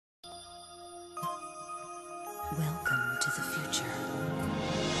Welcome to the future.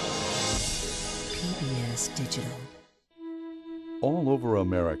 PBS Digital. All over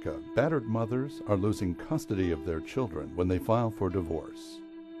America, battered mothers are losing custody of their children when they file for divorce.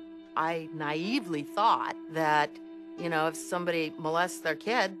 I naively thought that, if somebody molests their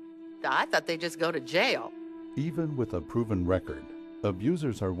kid, I thought they'd just go to jail. Even with a proven record,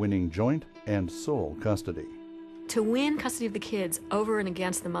 abusers are winning joint and sole custody. To win custody of the kids over and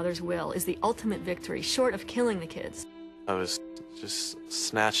against the mother's will is the ultimate victory, short of killing the kids. I was just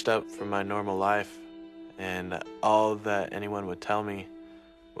snatched up from my normal life, and all that anyone would tell me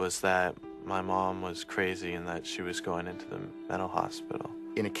was that my mom was crazy and that she was going into the mental hospital.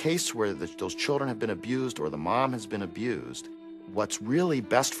 In a case where those children have been abused or the mom has been abused, what's really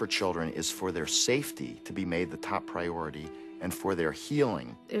best for children is for their safety to be made the top priority and for their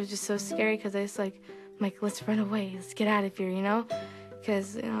healing. It was just so scary because I was like, let's run away, let's get out of here,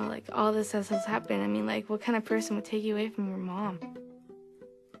 Because, all this has happened. I mean, what kind of person would take you away from your mom?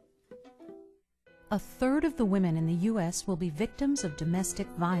 A third of the women in the U.S. will be victims of domestic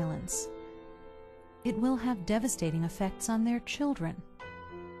violence. It will have devastating effects on their children.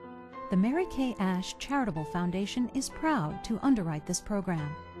 The Mary Kay Ash Charitable Foundation is proud to underwrite this program.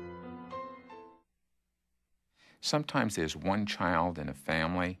 Sometimes there's one child in a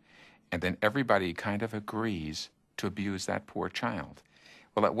family, and then everybody kind of agrees to abuse that poor child.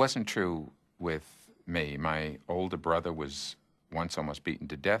 Well, that wasn't true with me. My older brother was once almost beaten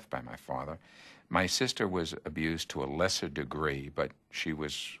to death by my father. My sister was abused to a lesser degree, but she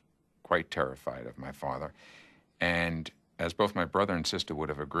was quite terrified of my father. And as both my brother and sister would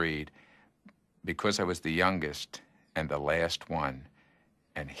have agreed, because I was the youngest and the last one,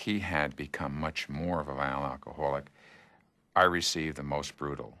 and he had become much more of a violent alcoholic, I received the most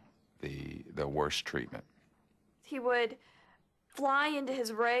brutal, the worst treatment. He would fly into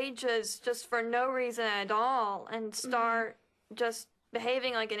his rages just for no reason at all and start just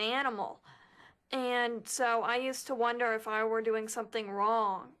behaving like an animal. And so I used to wonder if I were doing something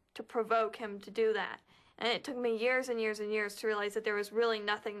wrong to provoke him to do that. And it took me years and years and years to realize that there was really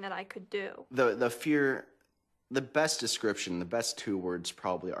nothing that I could do. The fear, the best description, the best two words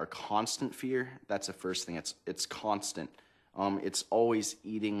probably are constant fear. That's the first thing. It's constant. It's always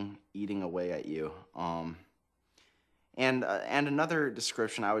eating away at you. And another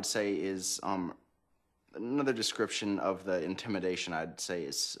description I would say is another description of the intimidation I'd say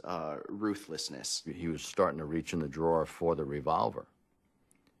is ruthlessness. He was starting to reach in the drawer for the revolver,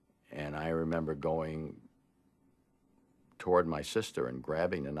 and I remember going toward my sister and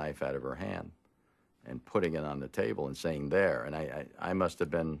grabbing the knife out of her hand and putting it on the table and saying, "There." And I must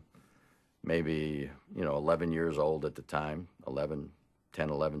have been maybe 11 years old at the time, 10,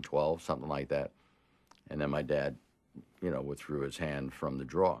 11, 12, something like that. And then my dad withdrew his hand from the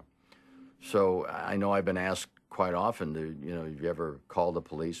drawer. So I know I've been asked quite often, have you ever called the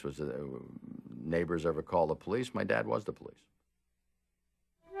police? Was it, neighbors ever call the police? My dad was the police.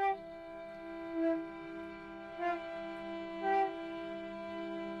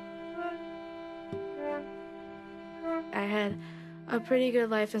 I had a pretty good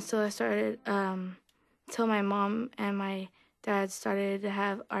life until I started, until my mom and my dad started to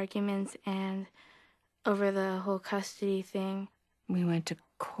have arguments and over the whole custody thing. We went to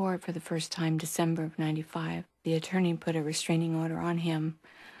court for the first time December of '95. The attorney put a restraining order on him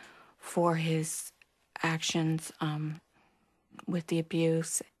for his actions with the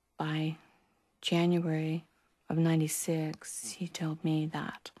abuse. By January of '96, he told me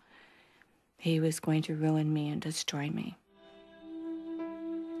that he was going to ruin me and destroy me.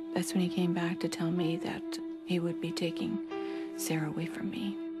 That's when he came back to tell me that he would be taking Sarah away from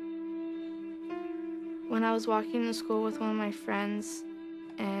me. When I was walking to school with one of my friends,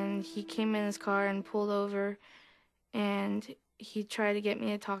 and he came in his car and pulled over, and he tried to get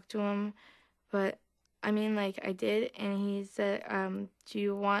me to talk to him, but I did, and he said, do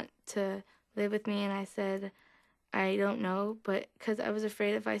you want to live with me? And I said, I don't know, but because I was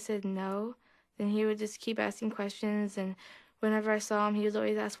afraid if I said no, then he would just keep asking questions, and whenever I saw him, he was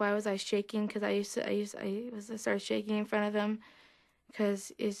always asked why was I shaking, because I started shaking in front of him,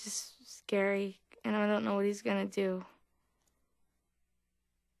 because it's just scary, and I don't know what he's gonna do.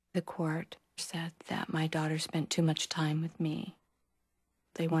 The court said that my daughter spent too much time with me.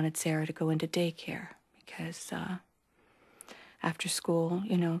 They wanted Sarah to go into daycare because after school,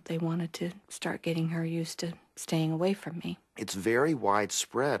 they wanted to start getting her used to staying away from me. It's very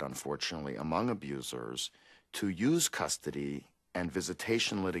widespread, unfortunately, among abusers to use custody and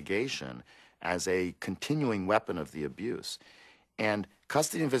visitation litigation as a continuing weapon of the abuse. And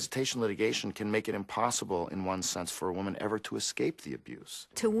custody and visitation litigation can make it impossible, in one sense, for a woman ever to escape the abuse.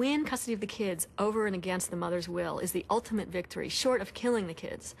 To win custody of the kids over and against the mother's will is the ultimate victory, short of killing the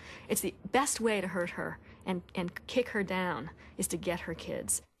kids. It's the best way to hurt her and kick her down is to get her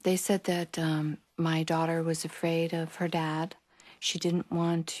kids. They said that my daughter was afraid of her dad. She didn't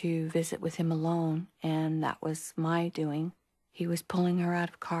want to visit with him alone, and that was my doing. He was pulling her out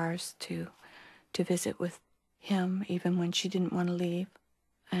of cars to visit with him, even when she didn't want to leave.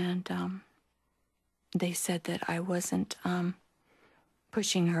 And they said that I wasn't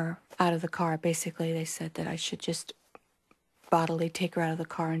pushing her out of the car. Basically, they said that I should just bodily take her out of the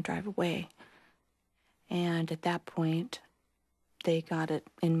car and drive away. And at that point, they got it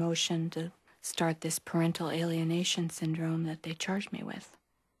in motion to start this parental alienation syndrome that they charged me with.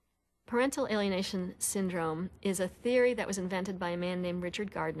 Parental alienation syndrome is a theory that was invented by a man named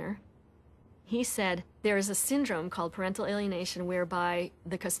Richard Gardner. He said there is a syndrome called parental alienation whereby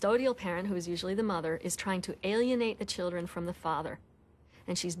the custodial parent, who is usually the mother, is trying to alienate the children from the father.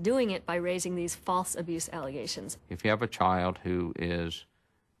 And she's doing it by raising these false abuse allegations. If you have a child who is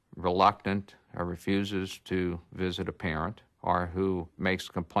reluctant or refuses to visit a parent, or who makes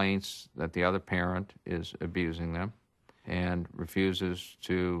complaints that the other parent is abusing them and refuses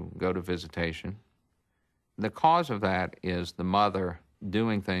to go to visitation, the cause of that is the mother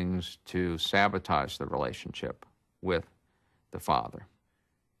doing things to sabotage the relationship with the father.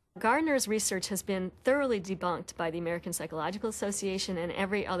 Gardner's research has been thoroughly debunked by the American Psychological Association, and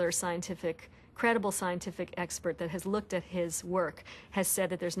every other credible scientific expert that has looked at his work has said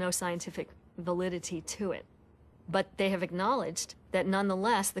that there's no scientific validity to it. But they have acknowledged that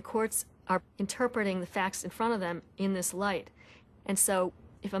nonetheless the courts are interpreting the facts in front of them in this light. And so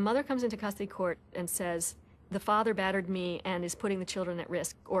if a mother comes into custody court and says, the father battered me and is putting the children at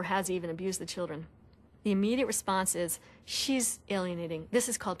risk, or has even abused the children, the immediate response is, she's alienating. This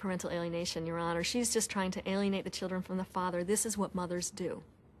is called parental alienation, Your Honor. She's just trying to alienate the children from the father. This is what mothers do.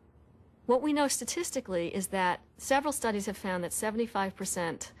 What we know statistically is that several studies have found that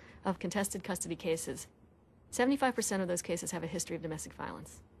 75% of contested custody cases, 75% of those cases have a history of domestic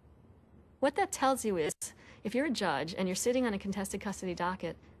violence. What that tells you is, if you're a judge and you're sitting on a contested custody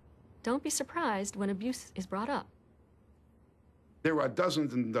docket, don't be surprised when abuse is brought up. There are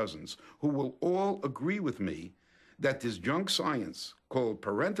dozens and dozens who will all agree with me that this junk science called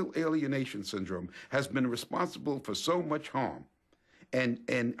parental alienation syndrome has been responsible for so much harm. And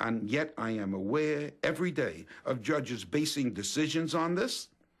yet I am aware every day of judges basing decisions on this,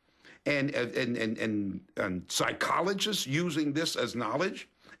 and psychologists using this as knowledge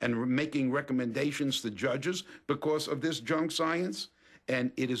and making recommendations to judges because of this junk science.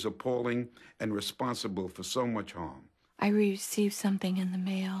 And it is appalling and responsible for so much harm. I received something in the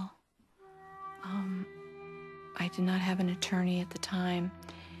mail. I did not have an attorney at the time,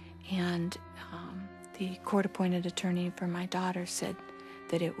 and the court-appointed attorney for my daughter said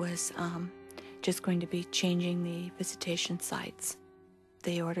that it was just going to be changing the visitation sites.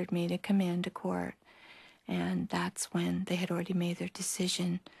 They ordered me to come into court, and that's when they had already made their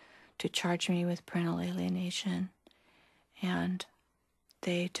decision to charge me with parental alienation, and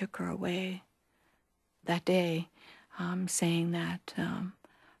they took her away that day, saying that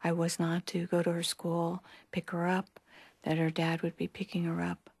I was not to go to her school, pick her up, that her dad would be picking her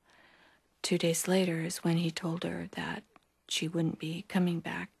up. 2 days later is when he told her that she wouldn't be coming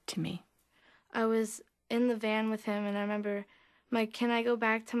back to me. I was in the van with him, and I remember, like, can I go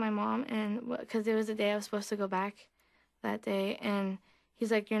back to my mom? And because it was the day I was supposed to go back that day, and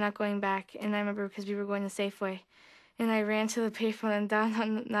he's like, you're not going back. And I remember because we were going to Safeway, and I ran to the payphone and down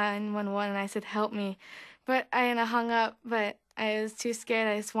on 911, and I said, help me. But I hung up, but I was too scared.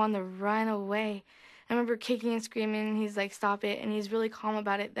 I just wanted to run away. I remember kicking and screaming, and he's like, stop it. And he's really calm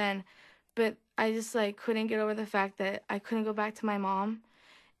about it then. But I just like couldn't get over the fact that I couldn't go back to my mom.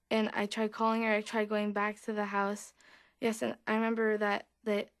 And I tried calling her. I tried going back to the house. Yes, and I remember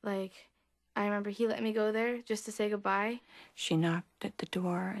I remember he let me go there just to say goodbye. She knocked at the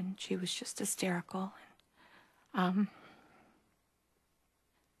door, and she was just hysterical. And,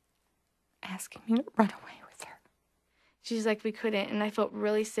 asking me to run away with her. She's like, we couldn't, and I felt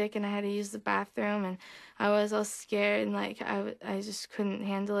really sick, and I had to use the bathroom, and I was all scared, and like I just couldn't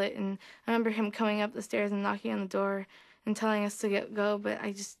handle it. And I remember him coming up the stairs and knocking on the door and telling us to go, but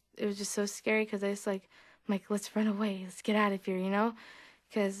it was just so scary because I'm like, let's run away, let's get out of here, you know,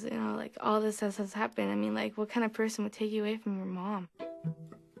 because like all this has happened. I mean, like, what kind of person would take you away from your mom?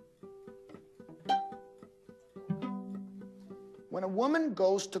 When a woman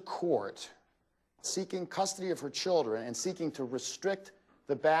goes to court seeking custody of her children and seeking to restrict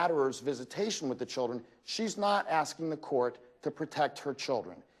the batterer's visitation with the children, she's not asking the court to protect her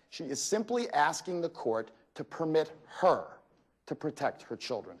children. She is simply asking the court to permit her to protect her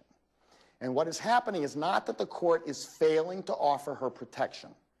children. And what is happening is not that the court is failing to offer her protection.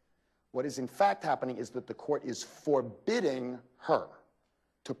 What is in fact happening is that the court is forbidding her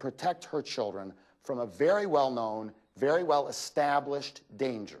to protect her children from a very well-known, very well-established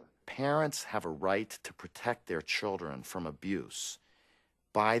danger. Parents have a right to protect their children from abuse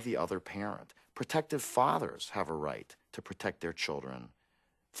by the other parent. Protective fathers have a right to protect their children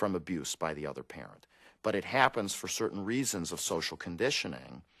from abuse by the other parent. But it happens for certain reasons of social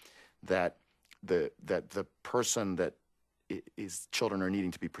conditioning that the person that children are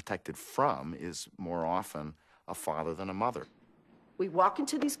needing to be protected from is more often a father than a mother. We walk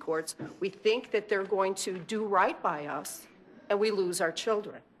into these courts, we think that they're going to do right by us, and we lose our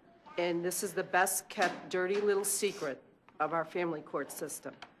children. And this is the best kept dirty little secret of our family court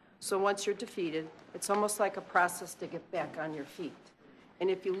system. So once you're defeated, it's almost like a process to get back on your feet. And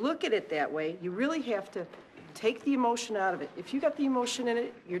if you look at it that way, you really have to take the emotion out of it. If you got the emotion in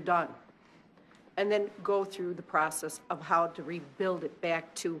it, you're done. And then go through the process of how to rebuild it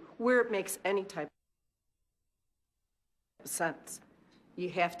back to where it makes any type of sense. You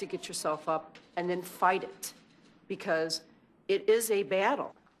have to get yourself up and then fight it, because it is a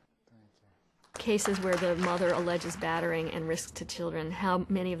battle. Cases where the mother alleges battering and risk to children, how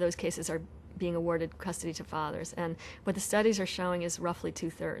many of those cases are being awarded custody to fathers? And what the studies are showing is roughly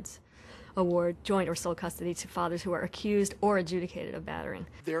 2/3 award joint or sole custody to fathers who are accused or adjudicated of battering.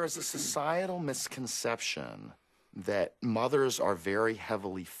 There is a societal misconception that mothers are very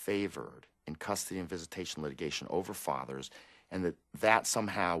heavily favored in custody and visitation litigation over fathers, and that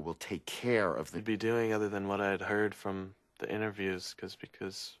somehow will take care of the... I'd be doing other than what I had heard from the interviews,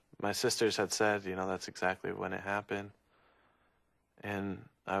 because my sisters had said, you know, that's exactly when it happened. And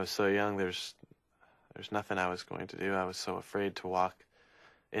I was so young, there's nothing I was going to do. I was so afraid to walk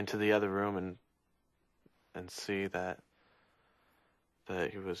into the other room and see that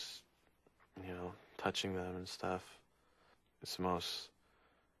he was, you know, touching them and stuff. It's the most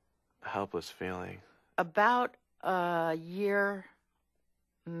helpless feeling. About a year,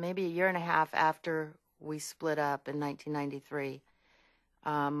 maybe a year and a half after we split up in 1993,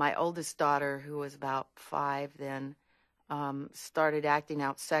 my oldest daughter, who was about 5 then, started acting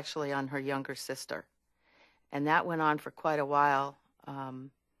out sexually on her younger sister. And that went on for quite a while.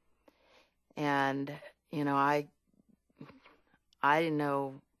 And, you know, I didn't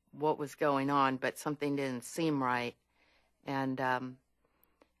know what was going on, but something didn't seem right. And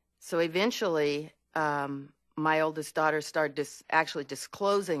so eventually, my oldest daughter started actually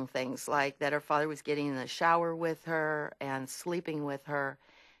disclosing things like that her father was getting in the shower with her and sleeping with her,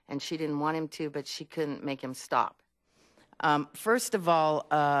 and she didn't want him to, but she couldn't make him stop. First of all,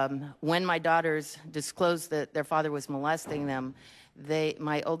 when my daughters disclosed that their father was molesting them,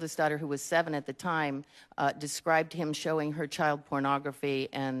 my oldest daughter, who was 7 at the time, described him showing her child pornography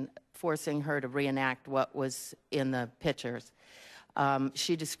and forcing her to reenact what was in the pictures.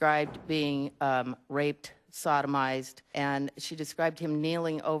 She described being raped, sodomized, and she described him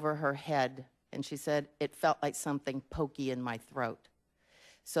kneeling over her head, and she said, it felt like something pokey in my throat.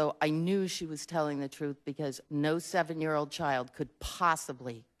 So I knew she was telling the truth, because no 7-year-old child could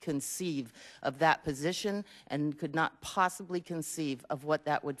possibly conceive of that position and could not possibly conceive of what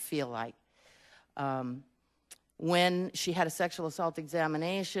that would feel like. When she had a sexual assault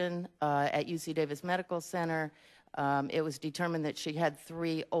examination at UC Davis Medical Center, it was determined that she had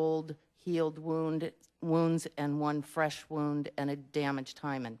 3 old healed wounds and 1 fresh wound and a damaged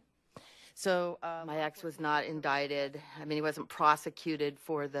hymen. So my ex was not indicted. I mean, he wasn't prosecuted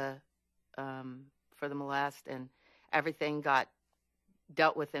for the molest, and everything got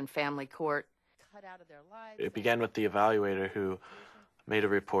dealt with in family court. Cut out of their lives. It began with the evaluator, who made a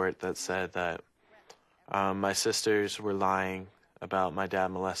report that said that my sisters were lying about my dad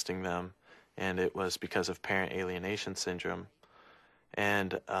molesting them, and it was because of parent alienation syndrome.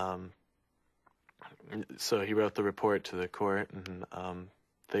 And so he wrote the report to the court, and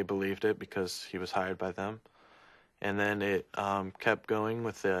they believed it because he was hired by them. And then it kept going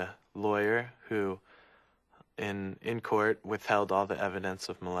with the lawyer who, in court, withheld all the evidence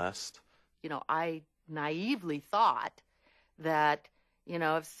of molest. You know, I naively thought that, you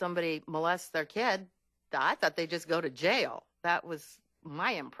know, if somebody molests their kid, I thought they'd just go to jail. That was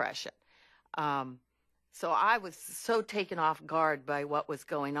my impression. So I was so taken off guard by what was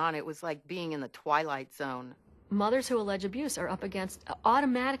going on. It was like being in the twilight zone. Mothers who allege abuse are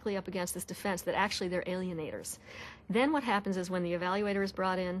automatically up against this defense that actually they're alienators. Then what happens is when the evaluator is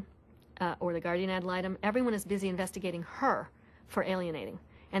brought in, or the guardian ad litem, everyone is busy investigating her for alienating.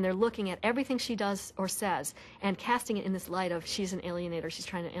 And they're looking at everything she does or says and casting it in this light of she's an alienator, she's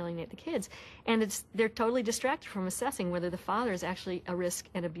trying to alienate the kids. And they're totally distracted from assessing whether the father is actually a risk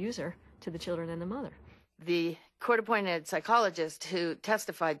and abuser to the children and the mother. The court-appointed psychologist who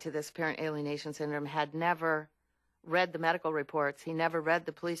testified to this parent alienation syndrome had never read the medical reports. He never read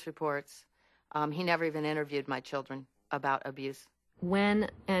the police reports. He never even interviewed my children about abuse. When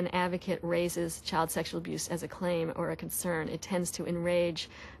an advocate raises child sexual abuse as a claim or a concern, it tends to enrage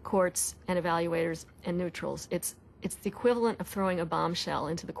courts and evaluators and neutrals. It's the equivalent of throwing a bombshell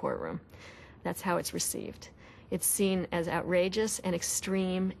into the courtroom. That's how it's received. It's seen as outrageous and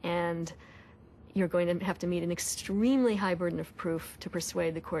extreme, and you're going to have to meet an extremely high burden of proof to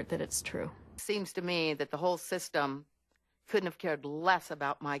persuade the court that it's true. It seems to me that the whole system couldn't have cared less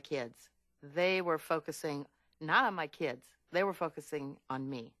about my kids. They were focusing not on my kids. They were focusing on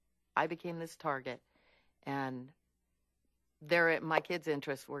me. I became this target, and my kids'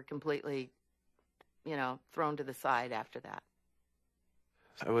 interests were completely, thrown to the side after that.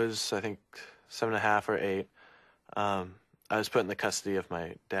 I was, I think, 7.5 or 8. I was put in the custody of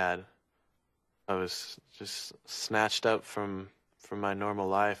my dad. I was just snatched up from my normal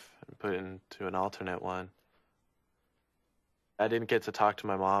life and put into an alternate one. I didn't get to talk to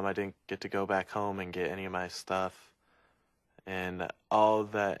my mom. I didn't get to go back home and get any of my stuff. And all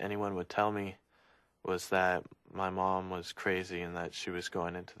that anyone would tell me was that my mom was crazy and that she was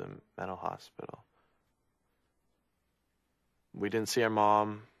going into the mental hospital. We didn't see our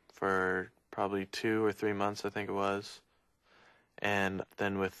mom for probably 2 or 3 months, I think it was. And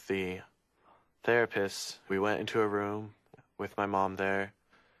then with the therapist, we went into a room with my mom there.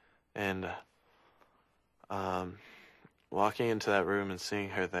 And walking into that room and seeing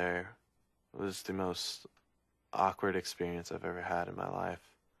her there was the most awkward experience I've ever had in my life,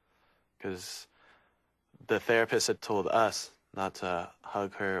 because the therapist had told us not to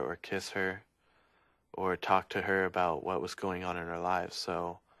hug her or kiss her or talk to her about what was going on in her life,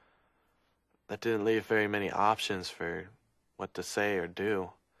 so that didn't leave very many options for what to say or do.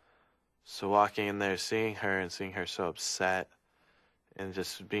 So walking in there, seeing her and seeing her so upset, and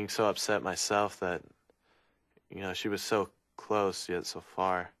just being so upset myself that, she was so close yet so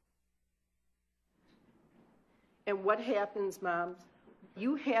far. And what happens, Moms?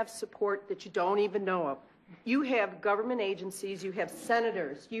 You have support that you don't even know of. You have government agencies, you have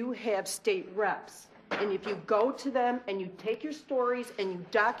senators, you have state reps. And if you go to them and you take your stories and you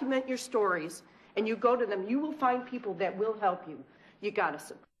document your stories and you go to them, you will find people that will help you. You got to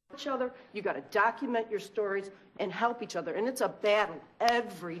support each other, you got to document your stories and help each other. And it's a battle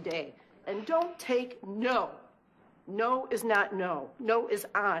every day. And don't take no. No is not no. No is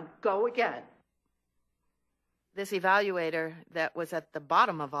on. Go again. This evaluator that was at the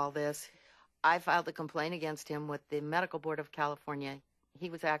bottom of all this, I filed a complaint against him with the Medical Board of California. He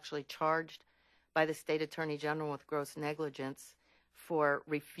was actually charged by the state attorney general with gross negligence for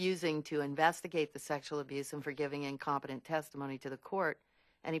refusing to investigate the sexual abuse and for giving incompetent testimony to the court,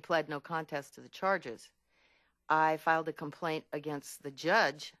 and he pled no contest to the charges. I filed a complaint against the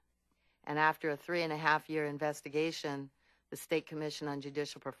judge, and after a 3.5-year investigation, the State Commission on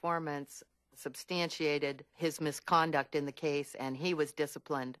Judicial Performance substantiated his misconduct in the case, and he was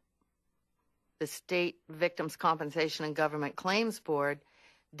disciplined. The State Victims' Compensation and Government Claims Board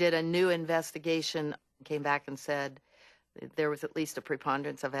did a new investigation, came back and said there was at least a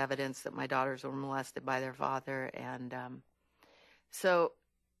preponderance of evidence that my daughters were molested by their father. And so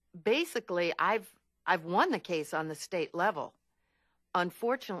basically, I've won the case on the state level,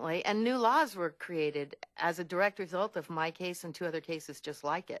 unfortunately, and new laws were created as a direct result of my case and 2 other cases just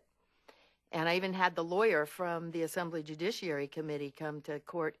like it. And I even had the lawyer from the Assembly Judiciary Committee come to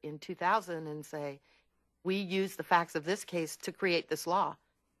court in 2000 and say, we used the facts of this case to create this law.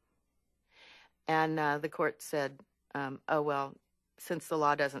 And the court said, oh, well, since the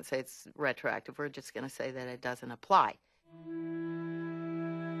law doesn't say it's retroactive, we're just going to say that it doesn't apply.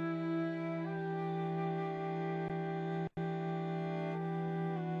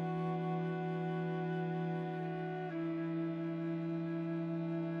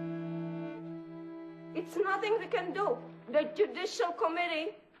 It's nothing we can do. The Judicial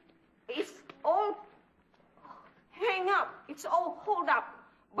Committee is all hang up. It's all hold up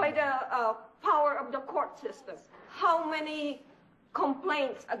by the power of the court system. How many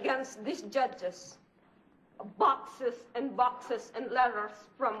complaints against these judges? Boxes and boxes and letters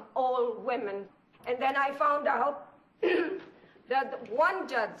from all women. And then I found out that one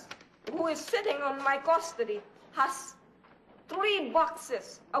judge who is sitting on my custody has 3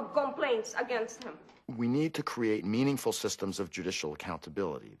 boxes of complaints against him. We need to create meaningful systems of judicial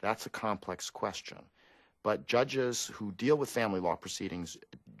accountability. That's a complex question. But judges who deal with family law proceedings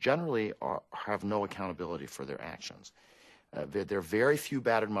generally have no accountability for their actions. There are very few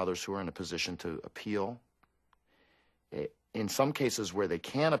battered mothers who are in a position to appeal. In some cases where they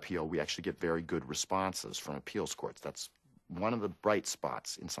can appeal, we actually get very good responses from appeals courts. That's one of the bright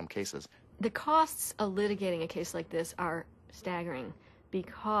spots in some cases. The costs of litigating a case like this are staggering,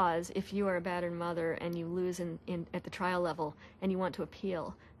 because if you are a battered mother and you lose at the trial level and you want to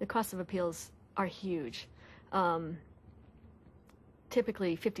appeal, the cost of appeals are huge.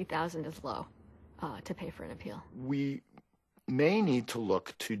 Typically $50,000 is low to pay for an appeal. We may need to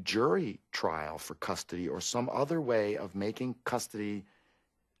look to jury trial for custody or some other way of making custody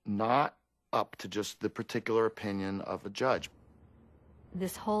not up to just the particular opinion of a judge.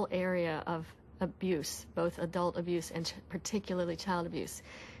 This whole area of abuse, both adult abuse and particularly child abuse,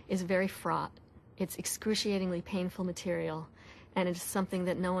 is very fraught. It's excruciatingly painful material, and it's something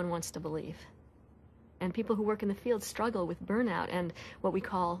that no one wants to believe. And people who work in the field struggle with burnout and what we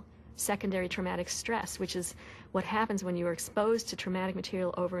call secondary traumatic stress, which is what happens when you are exposed to traumatic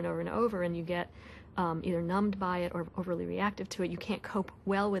material over and over and over, and you get either numbed by it or overly reactive to it. You can't cope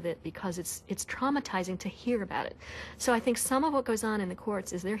well with it because it's traumatizing to hear about it. So I think some of what goes on in the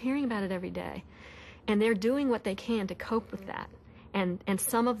courts is they're hearing about it every day, and they're doing what they can to cope with that. And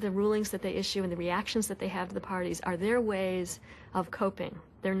some of the rulings that they issue and the reactions that they have to the parties are their ways of coping.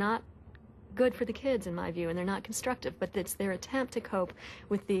 They're not good for the kids, in my view, and they're not constructive, but it's their attempt to cope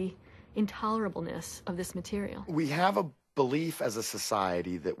with the intolerableness of this material. We have a belief as a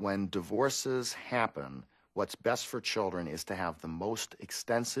society that when divorces happen, what's best for children is to have the most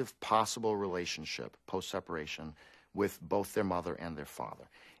extensive possible relationship post-separation with both their mother and their father.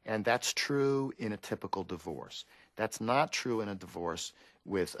 And that's true in a typical divorce. That's not true in a divorce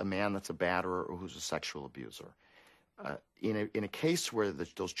with a man that's a batterer or who's a sexual abuser. In a case where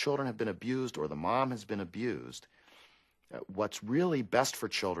those children have been abused or the mom has been abused, what's really best for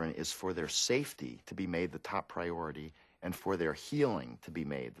children is for their safety to be made the top priority and for their healing to be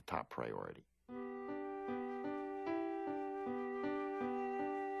made the top priority.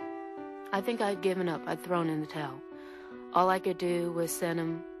 I think I'd given up. I'd thrown in the towel. All I could do was send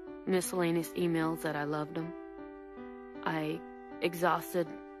him miscellaneous emails that I loved him. I exhausted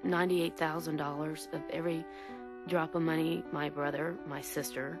 $98,000 of every drop of money my brother, my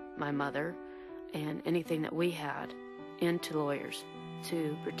sister, my mother, and anything that we had into lawyers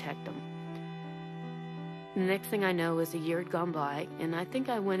to protect them. The next thing I know is a year had gone by, and I think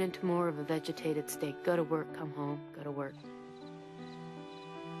I went into more of a vegetated state. Go to work, come home, go to work.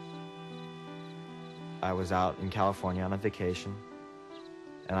 I was out in California on a vacation,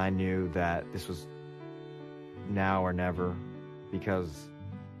 and I knew that this was now or never, because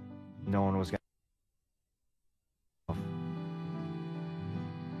no one was going to.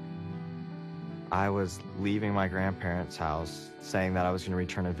 I was leaving my grandparents' house, saying that I was going to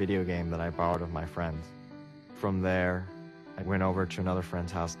return a video game that I borrowed of my friends. From there, I went over to another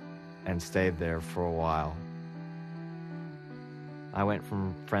friend's house and stayed there for a while. I went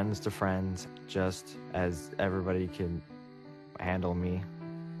from friends to friends, just as everybody could handle me,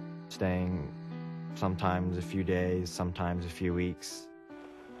 staying sometimes a few days, sometimes a few weeks,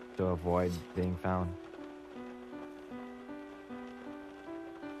 to avoid being found.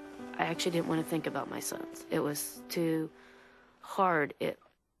 I actually didn't want to think about my sons. It was too hard.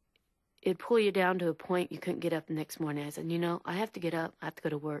 It'd pull you down to a point you couldn't get up the next morning. I said, you know, I have to get up. I have to go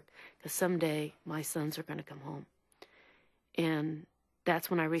to work because someday my sons are going to come home. And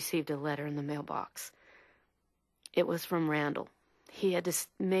that's when I received a letter in the mailbox. It was from Randall. He had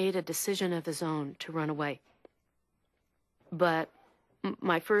made a decision of his own to run away. But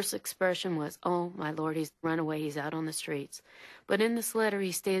my first expression was, oh, my Lord, he's run away. He's out on the streets. But in this letter,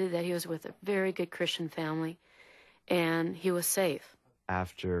 he stated that he was with a very good Christian family, and he was safe.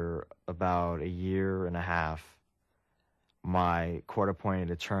 After about a year and a half, my court-appointed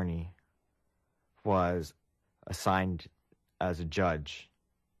attorney was assigned as a judge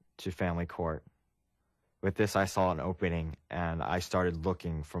to family court. With this, I saw an opening, and I started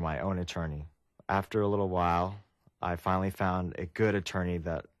looking for my own attorney. After a little while, I finally found a good attorney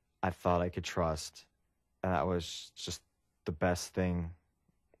that I thought I could trust, and that was just the best thing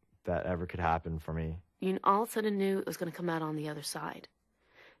that ever could happen for me. You all of a sudden knew it was going to come out on the other side,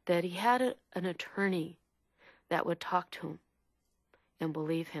 that he had an attorney that would talk to him and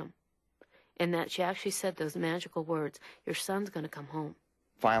believe him, and that she actually said those magical words, your son's going to come home.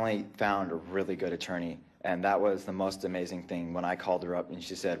 Finally found a really good attorney, and that was the most amazing thing when I called her up and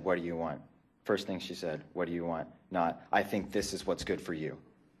she said, what do you want? First thing she said, what do you want? Not, I think this is what's good for you.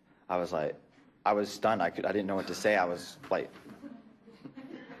 I was like, I was stunned. I didn't know what to say. I was like,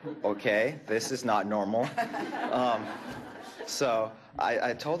 okay, this is not normal. So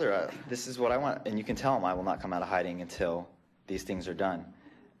I told her, this is what I want, and you can tell him I will not come out of hiding until these things are done.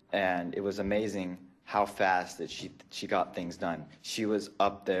 And it was amazing how fast that she got things done. She was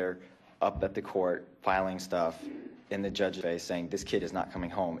up there, up at the court, filing stuff in the judge's face, saying, this kid is not coming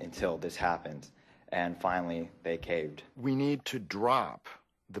home until this happens. And finally, they caved. We need to drop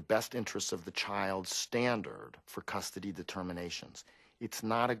the best interests of the child standard for custody determinations. It's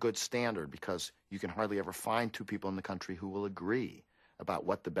not a good standard because you can hardly ever find two people in the country who will agree about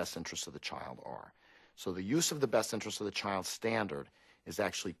what the best interests of the child are. So the use of the best interests of the child standard is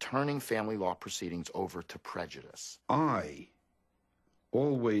actually turning family law proceedings over to prejudice. I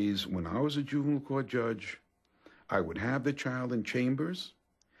always, when I was a juvenile court judge, I would have the child in chambers.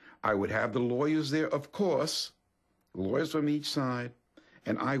 I would have the lawyers there, of course, lawyers from each side,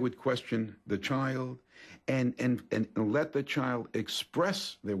 and I would question the child and let the child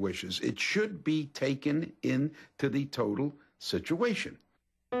express their wishes. It should be taken into the total situation.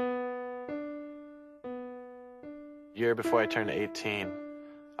 Year before I turned 18,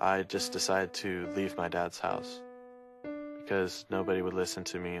 I just decided to leave my dad's house because nobody would listen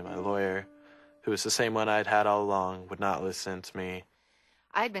to me. My lawyer, who was the same one I'd had all along, would not listen to me.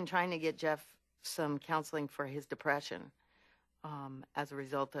 I had been trying to get Jeff some counseling for his depression as a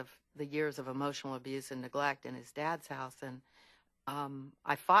result of the years of emotional abuse and neglect in his dad's house. And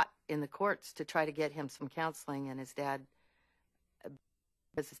I fought in the courts to try to get him some counseling, and his dad,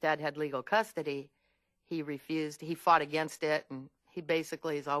 because his dad had legal custody, he refused. He fought against it, and he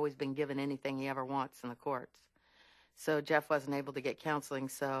basically has always been given anything he ever wants in the courts. So Jeff wasn't able to get counseling.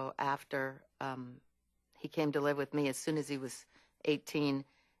 So after he came to live with me, as soon as he was 18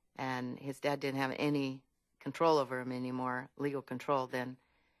 and his dad didn't have any control over him anymore, legal control, then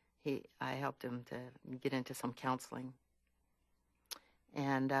I helped him to get into some counseling.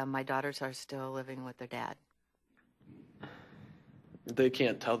 And my daughters are still living with their dad. They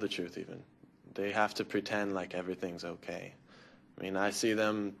can't tell the truth even. They have to pretend like everything's okay. I mean, I see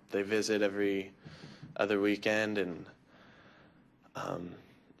them, they visit every other weekend, and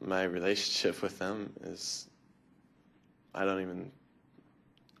my relationship with them is, I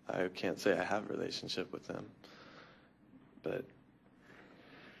can't say I have a relationship with them, but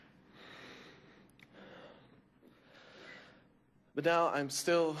now I'm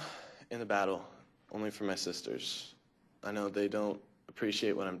still in the battle, only for my sisters. I know they don't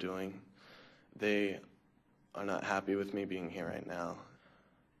appreciate what I'm doing. They are not happy with me being here right now.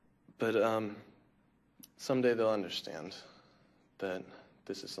 But someday they'll understand that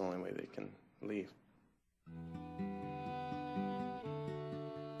this is the only way they can leave.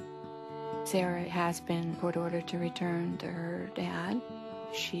 Sarah has been court ordered to return to her dad.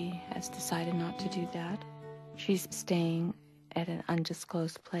 She has decided not to do that. She's staying at an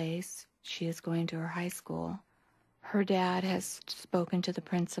undisclosed place. She is going to her high school. Her dad has spoken to the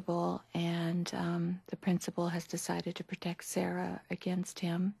principal, and the principal has decided to protect Sarah against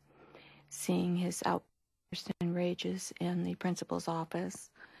him, seeing his outbursts and rages in the principal's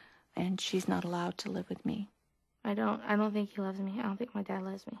office, and she's not allowed to live with me. I don't think he loves me. I don't think my dad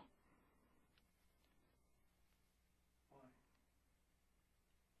loves me.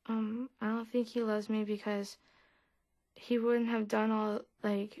 I don't think he loves me because he wouldn't have done all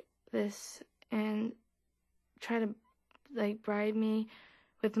like this and try to like bribe me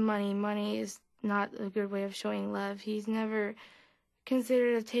with money. Money is not a good way of showing love. He's never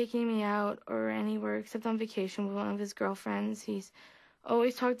considered of taking me out or anywhere except on vacation with one of his girlfriends. He's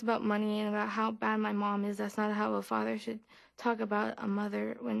always talked about money and about how bad my mom is. That's not how a father should talk about a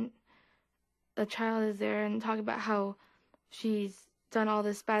mother when a child is there, and talk about how she's done all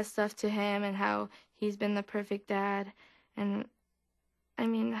this bad stuff to him and how he's been the perfect dad. And I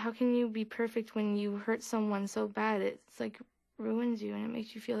mean, how can you be perfect when you hurt someone so bad? It's like ruins you and it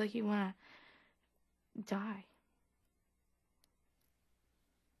makes you feel like you want to die.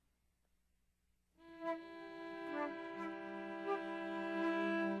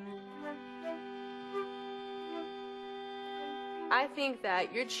 I think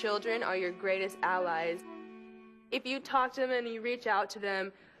that your children are your greatest allies. If you talk to them and you reach out to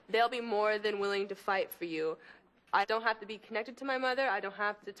them, they'll be more than willing to fight for you. I don't have to be connected to my mother. I don't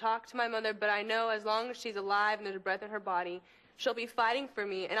have to talk to my mother, but I know as long as she's alive and there's a breath in her body, she'll be fighting for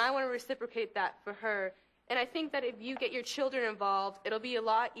me, and I want to reciprocate that for her. And I think that if you get your children involved, it'll be a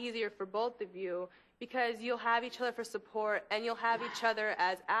lot easier for both of you because you'll have each other for support and you'll have each other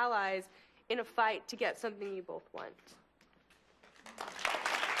as allies in a fight to get something you both want.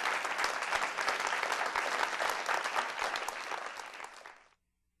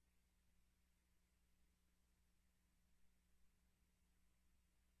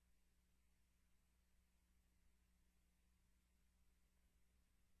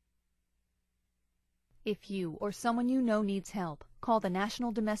 If you or someone you know needs help, call the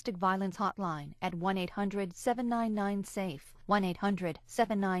National Domestic Violence Hotline at 1-800-799-SAFE,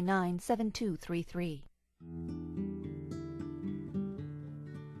 1-800-799-7233.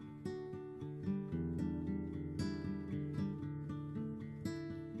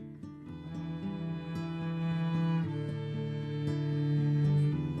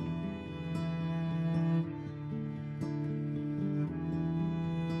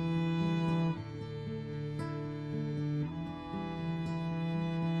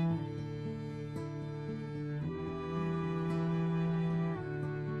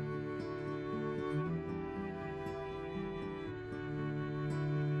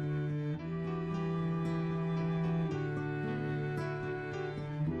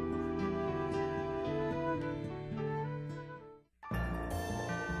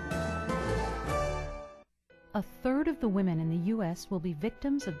 A third of the women in the U.S. will be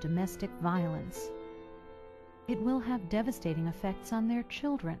victims of domestic violence. It will have devastating effects on their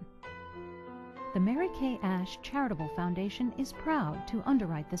children. The Mary Kay Ash Charitable Foundation is proud to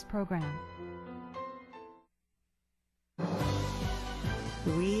underwrite this program.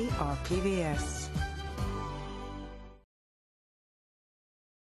 We are PBS.